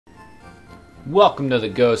Welcome to the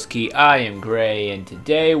Ghost Key. I am Gray, and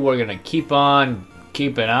today we're gonna keep on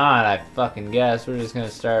keeping on. I fucking guess we're just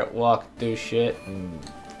gonna start walking through shit and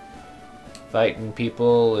fighting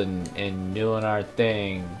people and doing our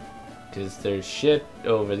thing. Cause there's shit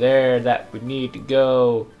over there that we need to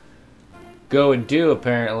go and do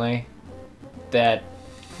apparently. That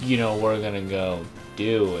we're gonna go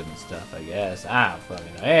do and stuff. I guess I don't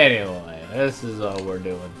fucking know. Anyway, this is all we're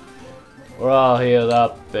doing. We're all healed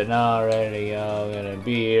up and all ready to go. Gonna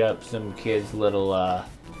beat up some kid's little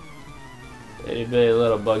itty bitty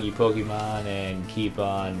little buggy Pokemon and keep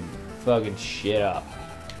on fucking shit up.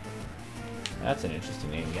 That's an interesting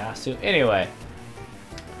name, Yasu. Anyway,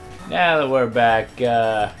 now that we're back,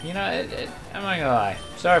 I'm not gonna lie.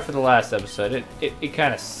 Sorry for the last episode. It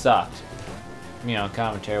kind of sucked,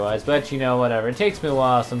 commentary wise. But whatever. It takes me a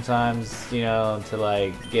while sometimes, to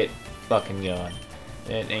like get fucking going.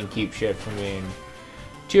 And keep shit from being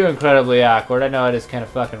too incredibly awkward. I know I just kind of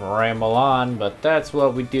fucking ramble on, but that's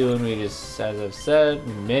what we do, and we just, as I've said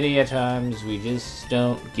many a times, we just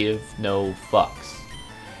don't give no fucks.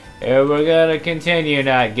 And we're gonna continue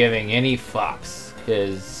not giving any fucks,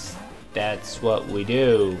 because that's what we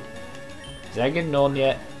do. Is that getting old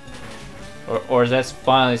yet? Or is that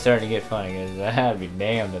finally starting to get funny? Because I'd be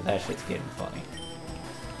damned if that shit's getting funny.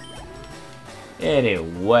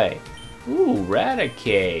 Anyway. Ooh,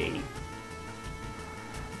 Raticate. You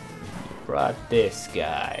brought this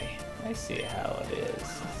guy. I see how it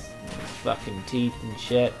is. Fucking teeth and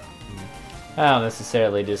shit. I don't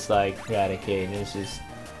necessarily dislike Raticate.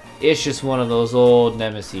 It's just one of those old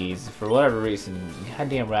nemesis. For whatever reason,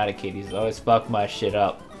 goddamn Raticate, he's always fucked my shit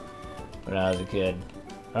up when I was a kid.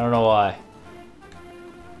 I don't know why.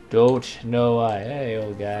 Don't know why. Hey,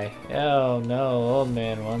 old guy. Oh no, old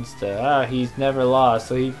man wants to. He's never lost,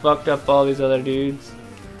 so he fucked up all these other dudes.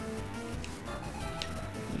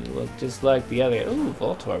 You look just like the other. Ooh,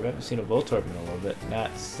 Voltorb. I haven't seen a Voltorb in a little bit.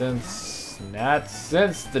 Not since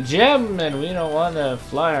the gym, and we don't want to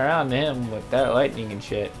fly around him with that lightning and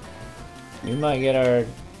shit. We might get our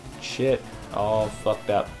shit all fucked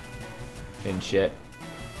up and shit.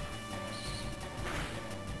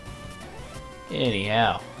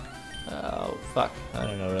 Anyhow. Oh, fuck. I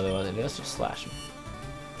don't know really what to do. Let's just slash him.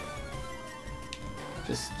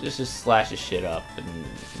 Just slash his shit up and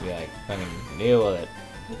be like, fucking deal with it.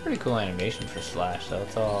 It's a pretty cool animation for Slash, though.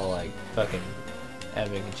 It's all like fucking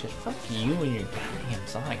epic and shit. Fuck you and your goddamn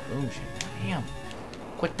Sonic Boom shit. Damn.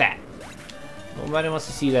 Quit that. Nobody wants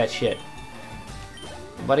to see that shit.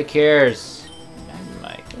 Nobody cares. I'm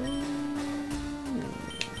like,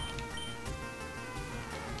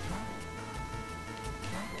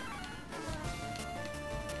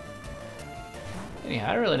 yeah,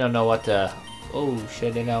 I really don't know what to. Oh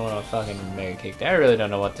shit! I don't want to fucking mega kick. I really don't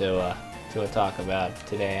know what to talk about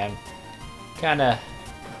today. I'm kind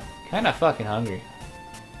of fucking hungry.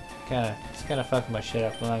 It's kind of fucking my shit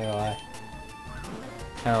up. I'm not gonna lie.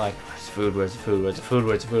 Kind of like, where's the food? Where's the food? Where's the food?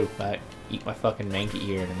 Where's the food? I eat my fucking manky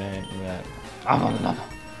here in a minute. And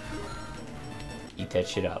eat that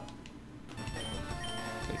shit up.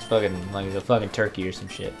 It's fucking like a fucking turkey or some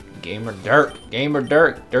shit. Gamer Dirk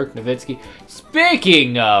Nowitzki.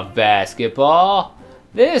 Speaking of basketball,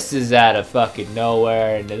 this is out of fucking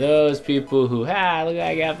nowhere, and to those people who, look,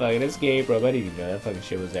 I got fucking escape rope. I didn't even know that fucking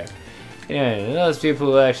shit was there. Anyway, to those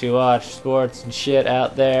people who actually watch sports and shit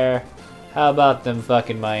out there, how about them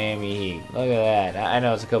fucking Miami Heat? Look at that. I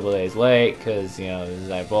know it's a couple days late, because, this is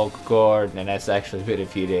like bulk record, and that's actually been a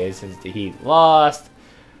few days since the Heat lost.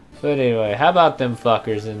 But anyway, how about them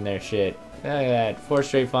fuckers in their shit? Look at that, 4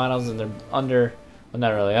 straight finals and they're under, well not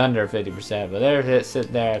really under 50%, but they're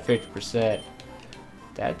sitting there at 50%.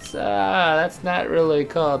 That's not really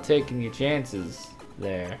called taking your chances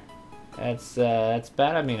there. That's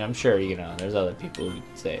bad. I mean, I'm sure, there's other people who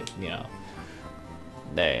say,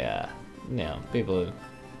 they, people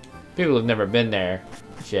who've never been there,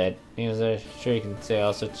 shit. I'm sure you can say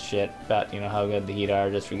all sorts of shit about, how good the Heat are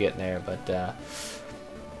just for getting there, but,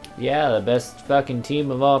 yeah, the best fucking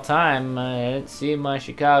team of all time. I didn't see my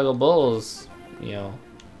Chicago Bulls,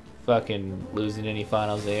 fucking losing any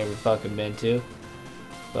finals they ever fucking been to.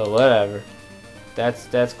 But whatever.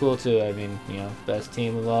 That's cool too. I mean, best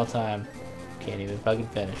team of all time. Can't even fucking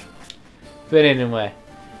finish. But anyway.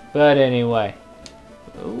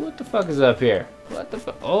 What the fuck is up here? What the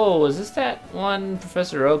fuck? Oh, is this that one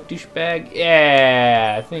Professor Oak douchebag?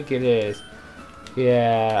 Yeah, I think it is.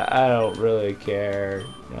 Yeah, I don't really care.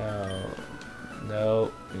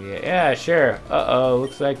 No. Yeah, sure. Uh-oh,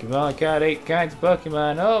 looks like you've only caught 8 kinds of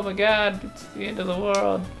Pokemon. Oh my god, it's the end of the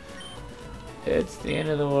world. It's the end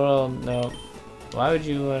of the world. No. Why would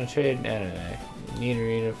you want to trade? Anyway.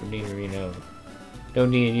 Nidorino for Nidorino.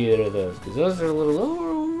 Don't need either of those, because those are a little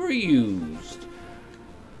overused.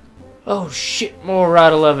 Oh shit, more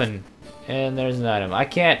Route 11. And there's an item. I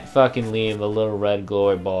can't fucking leave a little red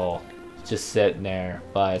glory ball just sitting there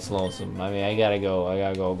by its lonesome. I mean, I gotta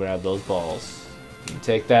go grab those balls. You can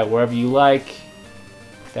take that wherever you like.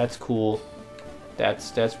 That's cool.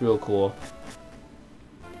 That's real cool.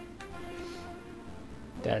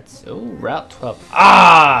 That's, oh, Route 12.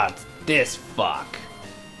 Ah, it's this fuck.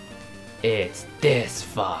 It's this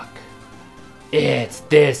fuck. It's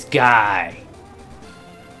this guy.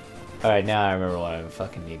 Alright, now I remember what I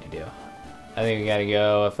fucking need to do. I think we gotta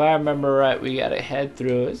go, if I remember right, we gotta head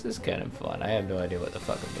through. This is kind of fun. I have no idea what the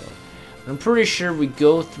fuck I'm doing. I'm pretty sure we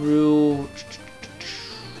go through.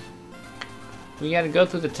 We gotta go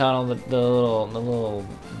through the tunnel, the little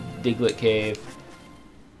Diglet cave.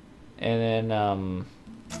 And then,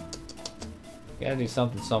 gotta do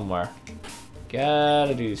something somewhere.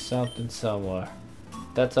 Gotta do something somewhere.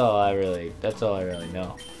 That's all I really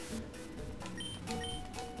know.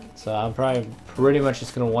 So I'm probably pretty much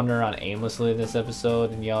just gonna wander around aimlessly in this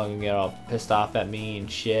episode, and y'all gonna get all pissed off at me and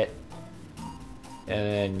shit. And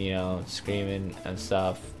then, you know, screaming and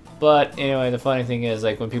stuff. But anyway, the funny thing is,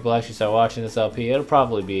 like, when people actually start watching this LP, it'll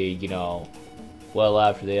probably be, you know, well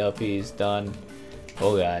after the LP is done.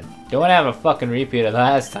 Oh god. Don't wanna have a fucking repeat of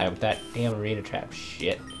last time with that damn arena trap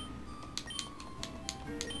shit.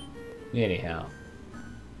 Anyhow.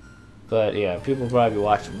 But yeah, people will probably be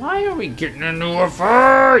watching. Why are we getting into a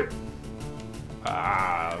fight?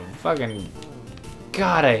 Ah, fucking.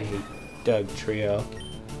 God, I hate Doug Trio.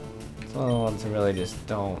 It's one of the ones that really just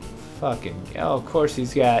don't fucking. Oh, of course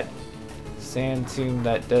he's got Sand Tomb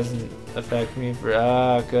that doesn't affect me for.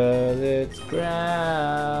 Ah, cause it's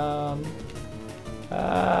ground.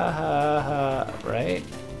 Ha ha ha. Right?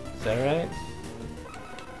 Is that right?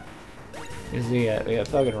 Cause we got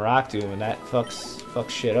fucking Rock Tomb and that fucks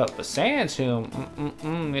shit up. But Sand Tomb,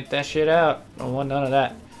 get that shit out. I don't want none of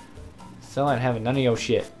that. Still ain't having none of your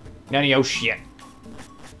shit. None of your shit.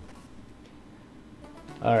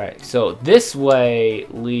 Alright, so this way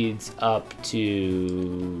leads up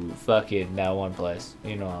to fucking that one place.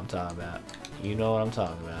 You know what I'm talking about. You know what I'm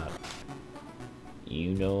talking about.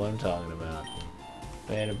 You know what I'm talking about.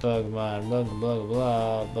 And a Pokemon, blah blah blah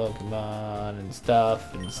blah, Pokemon and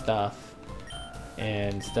stuff and stuff.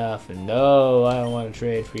 And stuff, and no, I don't want to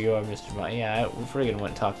trade for your Mr. Mime. Yeah, I friggin' went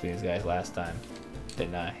and talked to these guys last time,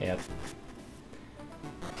 didn't I? Yep.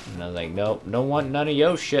 And I was like, nope, don't want none of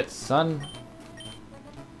your shit, son.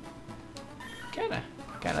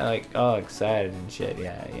 Kinda like all excited and shit.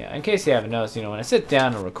 Yeah. In case you haven't noticed, you know, when I sit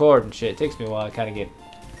down and record and shit, it takes me a while to kind of get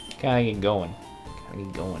going.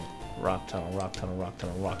 Rock tunnel, rock tunnel, rock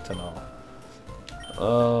tunnel, rock tunnel.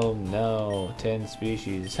 Oh no, 10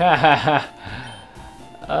 species. Ha ha ha.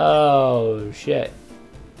 Oh shit.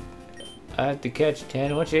 I have to catch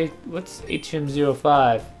 10. What's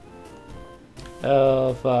HM05?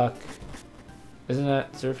 Oh fuck. Isn't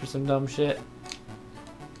that search for some dumb shit?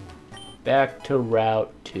 Back to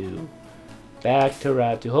Route 2. Back to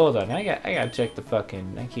Route 2. Hold on, I gotta check the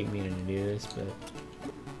fucking. I keep meaning to do this, but.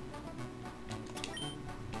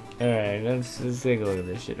 Alright, let's take a look at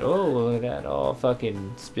this shit. Oh, look at that. All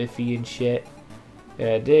fucking spiffy and shit.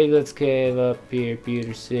 Yeah, Diglett's Cave up here,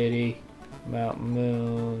 Pewter City, Mountain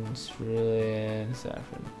Moon, Cerulean,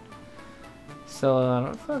 Saffron. Ceylon,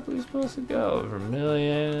 where the fuck are we supposed to go?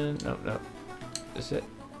 Vermilion. Nope. Is it?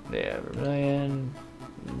 Yeah, Vermilion.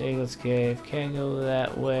 Diglett's Cave. Can't go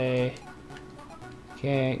that way.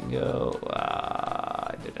 Can't go.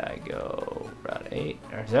 Did I go Route 8?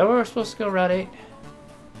 Or is that where we're supposed to go? Route 8?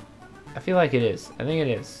 I feel like it is. I think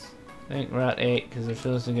it is. I think Route 8 because they're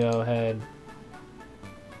supposed to go ahead.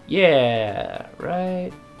 Yeah,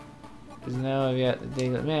 right. Because now I've got the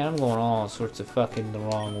Diglet. Man, I'm going all sorts of fucking the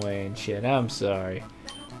wrong way and shit. I'm sorry.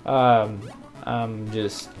 I'm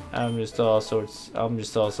just all sorts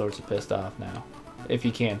of pissed off now. If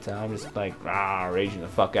you can't tell, I'm just like raging the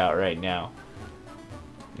fuck out right now.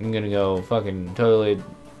 I'm gonna go fucking totally,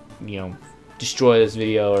 you know, destroy this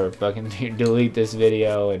video or fucking delete this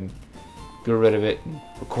video and get rid of it and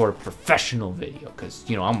record a professional video, because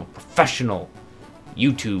you know I'm a professional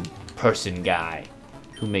YouTube person guy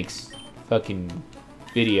who makes fucking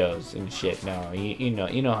videos and shit. No, you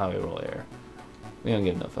know how we roll here. We don't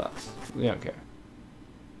give no fucks. We don't care.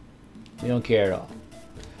 We don't care at all.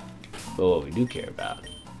 But what we do care about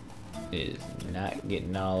is not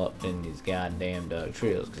getting all up in these goddamn Doug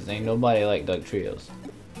Trios, because ain't nobody like Doug Trios.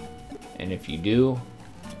 And if you do,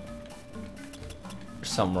 there's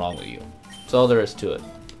something wrong with you. That's all there is to it.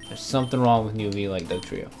 There's something wrong with you if you like Doug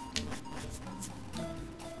Trio.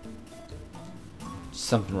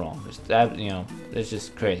 something wrong. Just that, you know, it's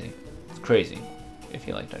just crazy. It's crazy if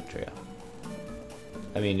you like Dark Trio.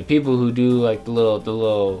 I mean, the people who do like the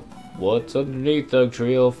little what's underneath Dark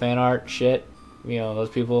Trio fan art shit, you know, those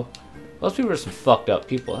people are some fucked up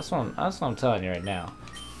people. That's what I'm telling you right now.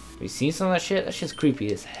 Have you seen some of that shit? That shit's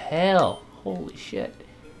creepy as hell. Holy shit.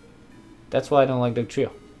 That's why I don't like Dark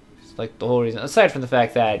Trio. It's like the whole reason. Aside from the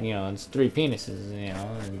fact that, you know, it's 3 penises, you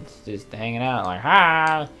know, and it's just hanging out like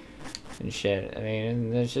ha and shit. I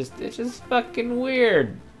mean, it's just fucking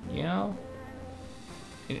weird, you know.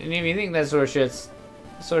 And if you think that sort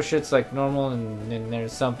of shit's like normal, and then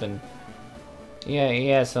there's something,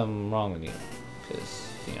 yeah, something wrong with you, because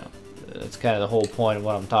you know that's kind of the whole point of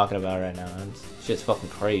what I'm talking about right now. Shit's fucking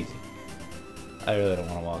crazy. I really don't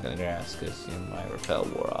want to walk in the grass because, you know, my rappel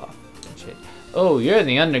wore off and shit. Oh, you're in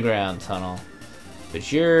the underground tunnel, but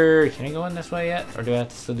can I go in this way yet, or do I have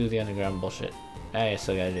to still do the underground bullshit? I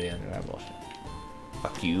still gotta do the underground bullshit.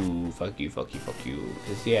 Fuck you, fuck you, fuck you, fuck you.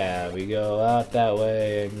 Cause yeah, we go out that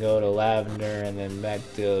way and go to Lavender and then back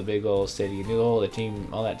to the big old city and do all that Team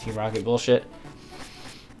Rocket bullshit.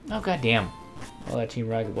 Oh goddamn, all that Team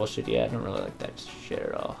Rocket bullshit. Yeah, I don't really like that shit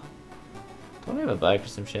at all. Don't I have a bike or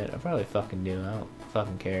some shit? I probably fucking do. I don't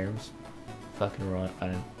fucking care. I'm just fucking run.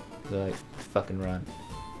 I like fucking run.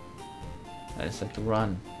 I just like to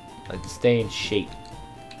run. I like to stay in shape.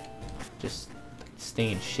 Just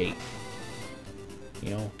stay in shape.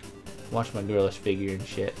 You know, watch my girlish figure and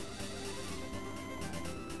shit.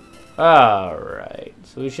 Alright,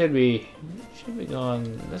 so we should be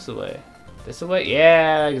going this way. This way?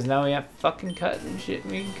 Yeah, because now we have fucking cutting shit.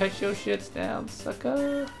 We can cut your shits down,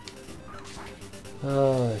 sucker.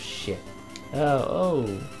 Oh, shit. Oh.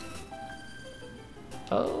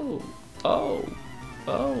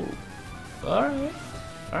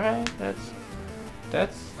 Alright,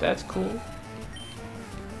 that's cool.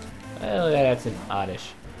 Well, that's an oddish.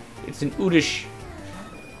 It's an oodish.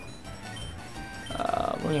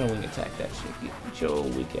 We're gonna wing attack that shit. Get your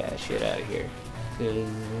weak ass shit out of here. Cause, you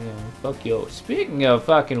know, fuck yo. Speaking of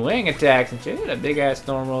fucking wing attacks and shit, we had a big ass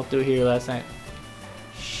storm roll through here last night.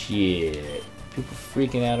 Shit. People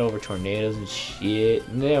freaking out over tornadoes and shit.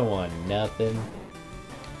 And they want nothing.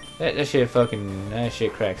 That shit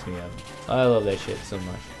cracks me up. I love that shit so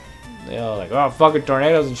much. They all like, oh, fucking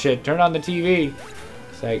tornadoes and shit. Turn on the TV.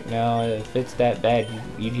 It's like, no, if it's that bad,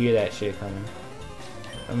 you'd hear that shit coming.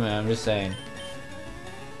 I mean, I'm just saying.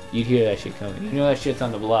 You'd hear that shit coming. You know that shit's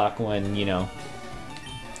on the block when, you know,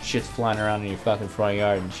 shit's flying around in your fucking front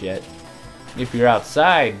yard and shit. If you're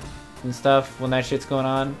outside and stuff when that shit's going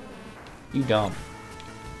on, you dumb.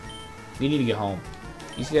 You need to get home.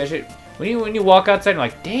 You see that shit? When you walk outside, you're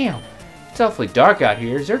like, damn, it's awfully dark out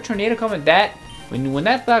here. Is there a tornado coming? When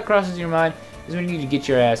that thought crosses your mind, is when you need to get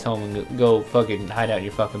your ass home and go fucking hide out in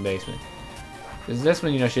your fucking basement. Because that's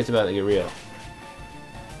when you know shit's about to get real.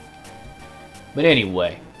 But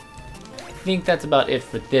anyway, I think that's about it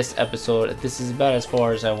for this episode. This is about as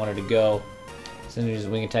far as I wanted to go. So then just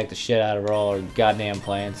wing attack the shit out of all our goddamn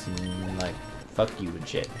plants and like, fuck you and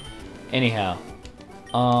shit. Anyhow,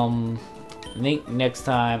 I think next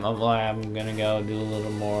time I'm gonna go do a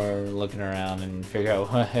little more looking around and figure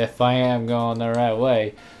out if I am going the right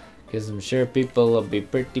way, because I'm sure people will be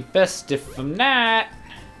pretty pissed if I'm not.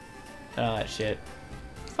 Oh, that shit.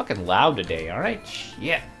 It's fucking loud today, alright?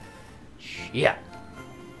 Shit.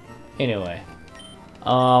 Anyway,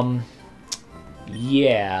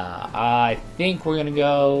 yeah, I think we're gonna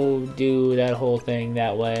go do that whole thing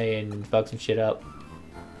that way and fuck some shit up.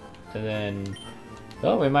 And then,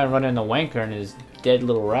 oh, we might run into Wanker and his dead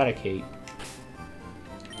little Raticate.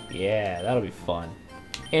 Yeah, that'll be fun.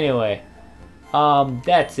 Anyway,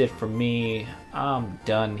 that's it for me. I'm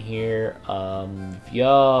done here. If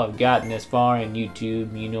y'all have gotten this far in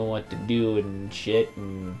YouTube, you know what to do and shit,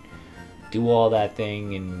 and do all that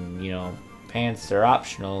thing, and, you know, pants are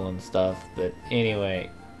optional and stuff. But anyway,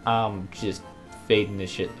 I'm just fading this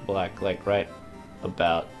shit to black, like, right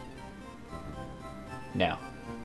about now.